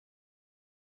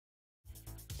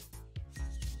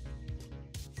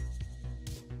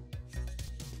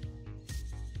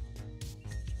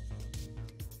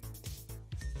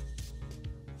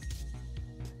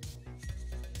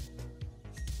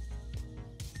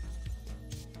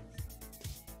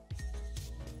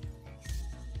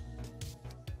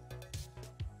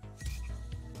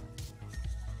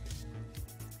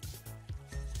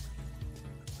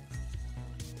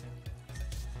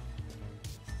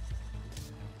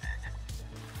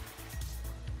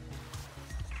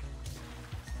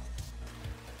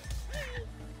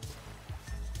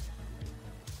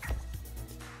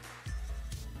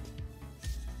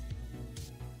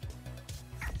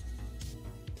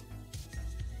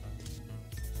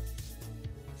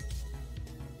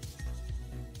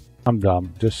I'm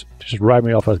dumb. Just write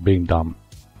me off as being dumb.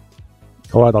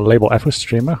 Alright, I'll label every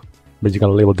streamer, but you're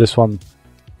gonna label this one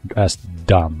as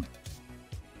dumb.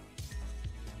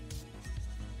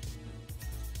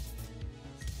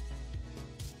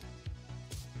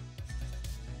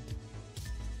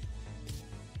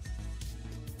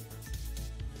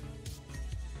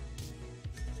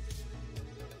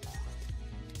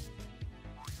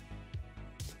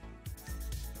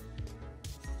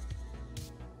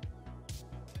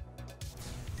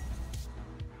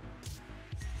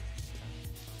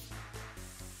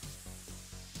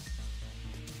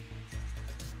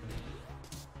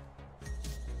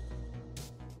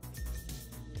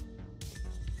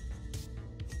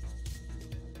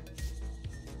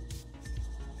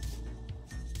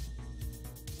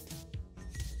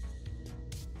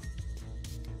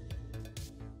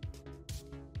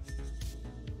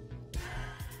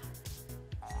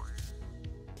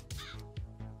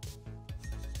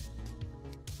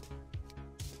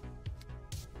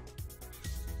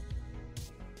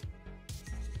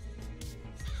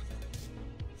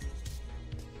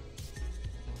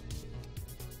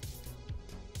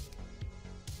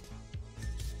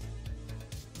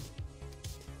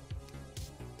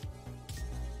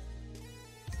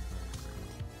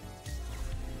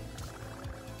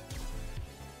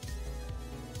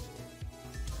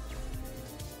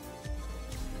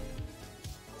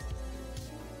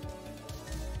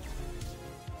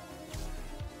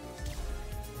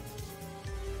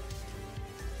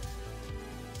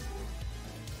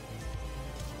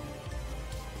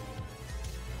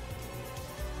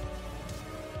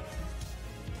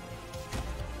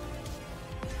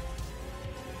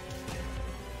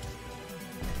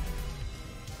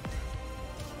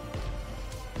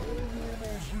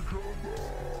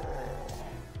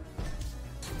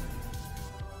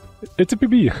 It's a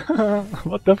PB.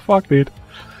 What the fuck, dude?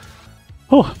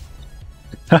 Oh.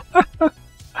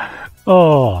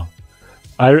 Oh.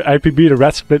 I PB'd the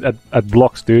red split at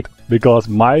blocks, dude. Because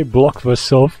my block was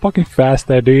so fucking fast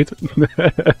there, dude.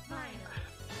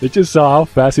 You just saw how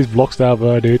fast these blocks now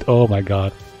were, dude. Oh my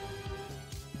god.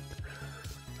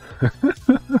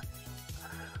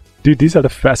 Dude, these are the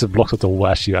fastest blocks of the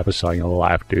West you ever saw in your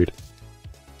life, dude.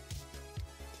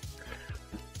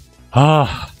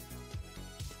 Ah.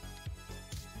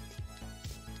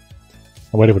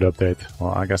 I'm waiting for the update.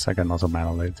 Well, I guess I can also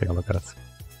manually take a look at it.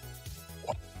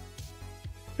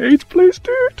 8th place,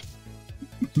 dude!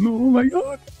 Oh my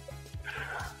god.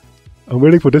 I'm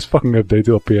waiting for this fucking update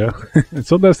to appear. And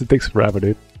sometimes it takes forever,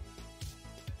 dude.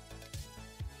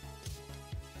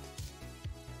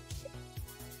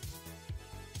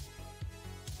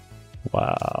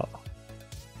 Wow.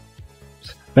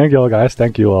 Thank you all, guys.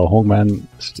 Thank you, Hongman,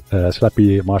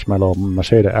 Slappy, Marshmallow,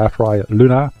 Mercedes, Airfry,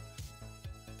 Luna.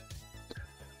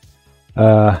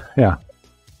 Yeah.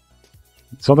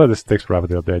 Sometimes this takes forever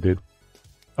to update, dude.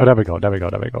 Oh, there we go, there we go,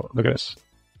 there we go. Look at this.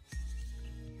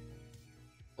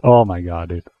 Oh my god,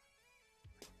 dude.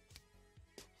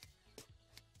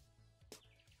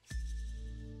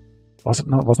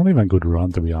 Wasn't even a good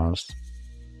run, to be honest.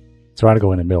 Trying to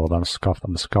go in the middle, but I'm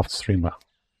a scuffed streamer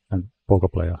and poker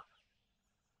player.